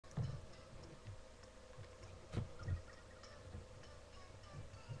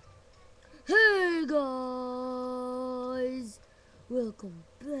Welcome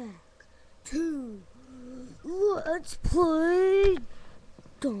back to Let's Play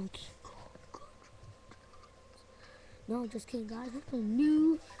Donkey Kong. No, just kidding, guys. We're playing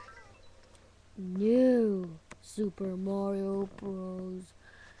new Super Mario Bros.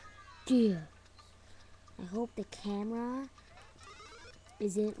 Yeah. I hope the camera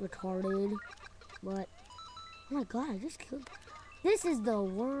isn't retarded, but oh my god, I just killed. This is the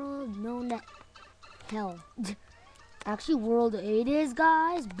world known as hell. Actually, World 8 is,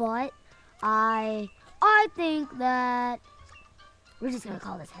 guys, but I think that we're just gonna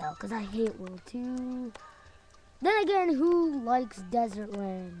call this hell because I hate World 2. Then again, who likes Desert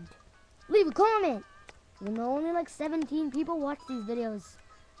Land? Leave a comment. You know, only like 17 people watch these videos.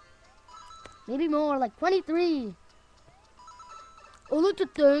 Maybe more, like 23. I like to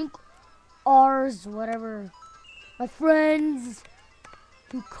thank ours, whatever, my friends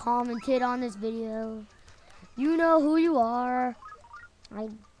who commented on this video. You know who you are.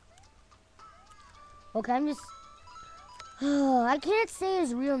 Okay, I'm just... I can't say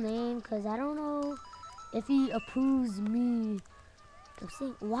his real name because I don't know if he approves me of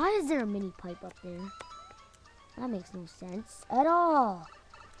saying... Why is there a mini pipe up there? That makes no sense at all.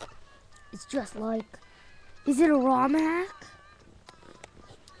 It's just like... Is it a ROM hack?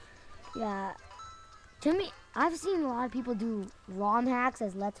 Yeah. To me, I've seen a lot of people do ROM hacks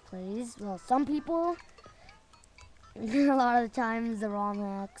as Let's Plays. Well, some people... A lot of the times the ROM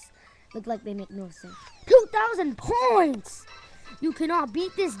hacks look like they make no sense. 2,000 points! You cannot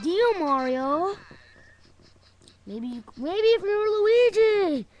beat this deal, Mario. Maybe if you're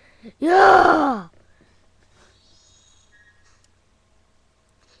Luigi. Yeah!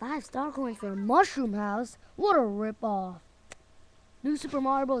 5 star coins for a mushroom house. What a ripoff. New Super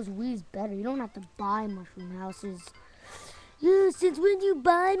Mario Bros. Wii is better. You don't have to buy mushroom houses. Yeah, since when do you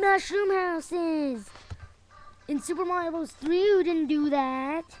buy mushroom houses? In Super Mario Bros. 3, you didn't do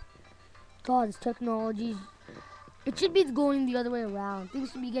that. God, this technology. It should be going the other way around.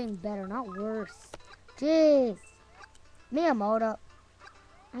 Things should be getting better, not worse. Jeez. Miyamoto.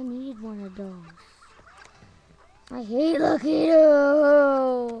 I need one of those. I hate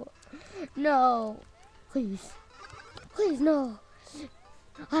Lakitu. No. Please. Please, no.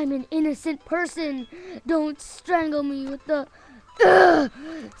 I'm an innocent person. Don't strangle me with the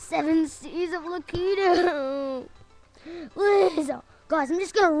 7 C's of Lakitu. Please. Oh, guys, I'm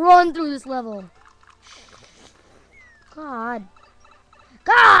just gonna run through this level. God.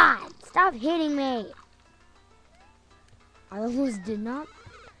 God! Stop hitting me. I almost did not.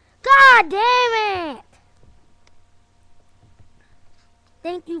 God damn it!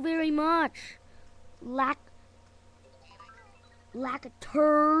 Thank you very much. Lack a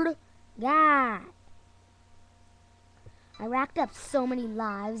turd. God. I racked up so many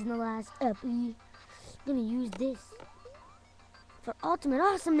lives in the last epi. I'm gonna use this for ultimate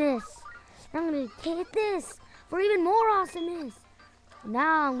awesomeness. I'm gonna hit this for even more awesomeness.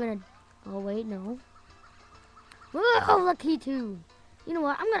 Now I'm gonna... Oh, wait, no. Oh, Lakitu. You know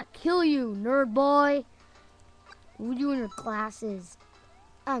what? I'm gonna kill you, nerd boy. With you and your glasses.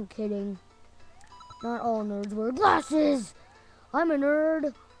 I'm kidding. Not all nerds wear glasses. I'm a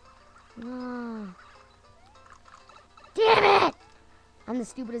nerd. Ah. Damn it! I'm the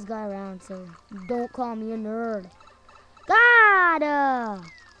stupidest guy around, so don't call me a nerd. God!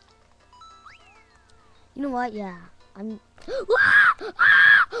 You know what? Yeah. I'm...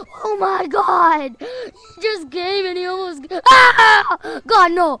 Oh my god! He just gave and he almost... Ah!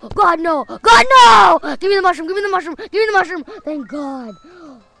 God, no! God, no! God, no! Give me the mushroom! Give me the mushroom! Give me the mushroom! Thank God!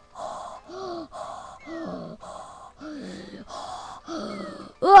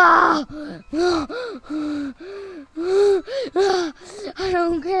 Ah! I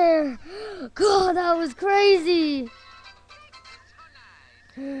don't care. God, that was crazy.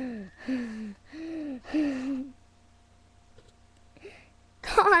 God,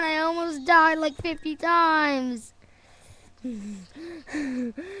 I almost died like 50 times.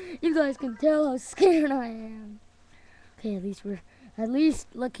 You guys can tell how scared I am. Okay, at least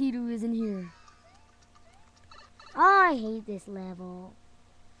Lakitu isn't here. I hate this level.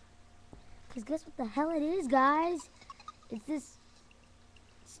 Because guess what the hell it is, guys? It's this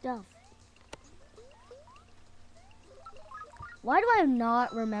stuff. Why do I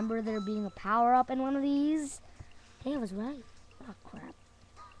not remember there being a power-up in one of these? Hey, I was right. Oh, crap.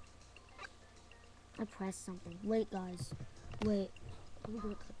 I pressed something. Wait, guys. Wait. I'm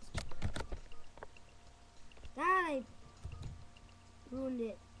gonna cut this. God, I ruined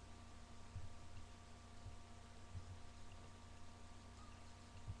it.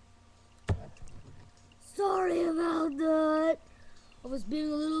 Sorry about that. I was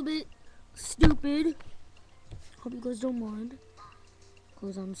being a little bit stupid. Hope you guys don't mind.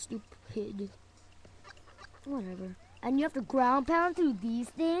 Because I'm stupid. Whatever. And you have to ground pound through these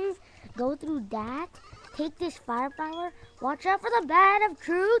things. Go through that. Take this firepower. Watch out for the bat of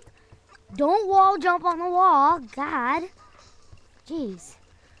truth. Don't wall jump on the wall. God. Jeez.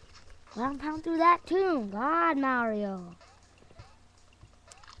 Ground pound through that too. God, Mario.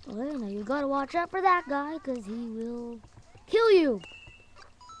 Well, now you gotta watch out for that guy, because he will kill you.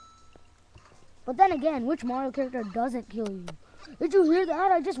 But then again, which Mario character doesn't kill you? Did you hear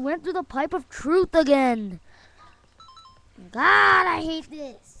that? I just went through the pipe of truth again. God, I hate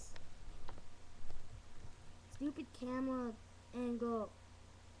this. Stupid camera angle.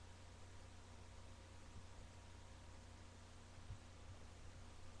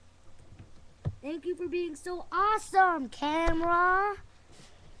 Thank you for being so awesome, camera.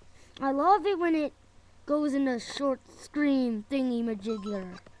 I love it when it goes in a short screen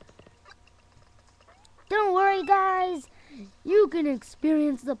thingy-majigger. Don't worry, guys. You can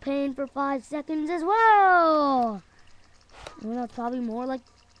experience the pain for 5 seconds as well. You know, it's probably more like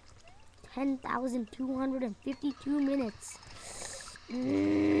 10,252 minutes.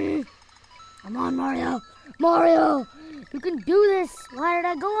 Come on, Mario. Mario, you can do this. Why did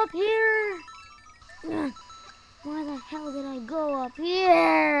I go up here? Why the hell did I go up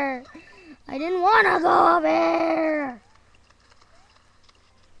here? I didn't want to go up here.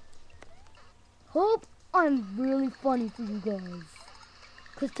 Hope I'm really funny for you guys.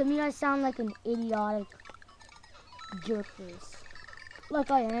 Because to me, I sound like an idiotic jerk face. Like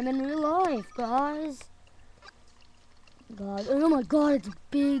I am in real life, guys. God, oh my God, it's a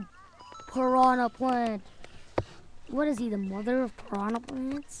big piranha plant. What is he, the mother of piranha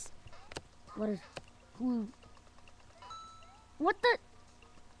plants? What is, who? What the?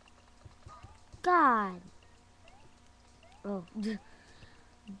 God. Oh,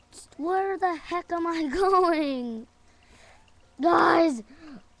 where the heck am I going? Guys,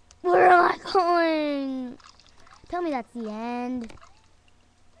 where am I going? Tell me that's the end.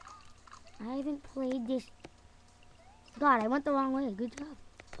 I haven't played this. God, I went the wrong way. Good job.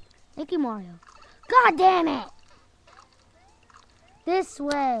 Thank you, Mario. God damn it! This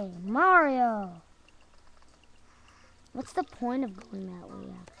way, Mario. What's the point of going that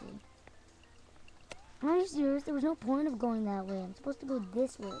way, actually? Are you serious? There was no point of going that way. I'm supposed to go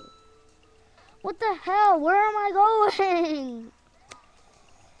this way. What the hell? Where am I going?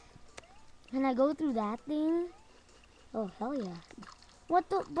 Can I go through that thing? Oh, hell yeah. What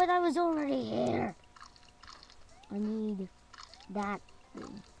the? But I was already here. I need that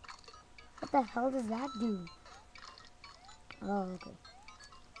thing. What the hell does that do? Oh, okay.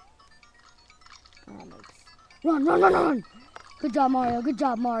 That makes... Run, run, run, run! Good job, Mario. Good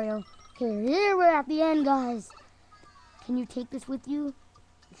job, Mario. Okay, here we're at the end, guys. Can you take this with you?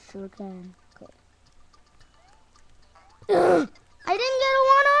 You sure can. Okay. Ugh, I didn't get a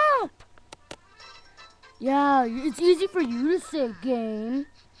one-up! Yeah, it's easy for you to say, game.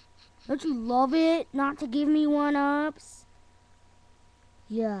 Don't you love it not to give me one-ups?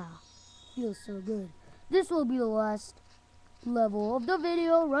 Yeah, feels so good. This will be the last level of the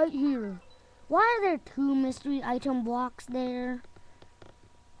video right here. Why are there 2 mystery item blocks there?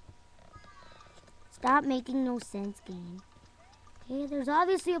 Stop making no sense, game. Okay, there's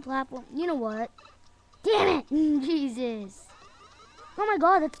obviously a platform. You know what? Damn it! Jesus. Oh my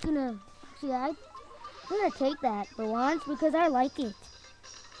God, that's gonna... Actually, I'm gonna take that for once because I like it.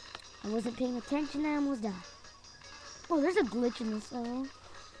 I wasn't paying attention and I almost died. Oh, there's a glitch in this level.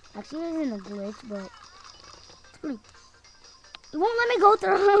 Actually, there isn't a glitch, but... It's pretty... It won't let me go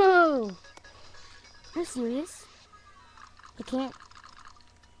through! Are you serious? I can't...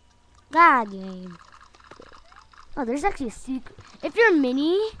 God, game. Oh, there's actually a secret. If you're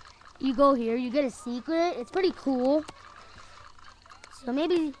mini, you go here, you get a secret. It's pretty cool. So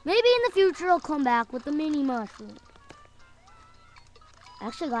maybe in the future I'll come back with the mini mushroom.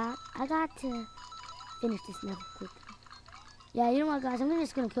 Actually, I got to finish this level quickly. Yeah, you know what, guys? I'm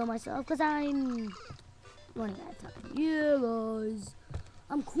just gonna kill myself because I'm running out of time. Yeah, guys.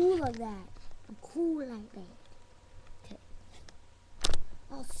 I'm cool like that. I'm cool like that. Okay.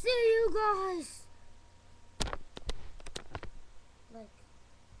 I'll see you guys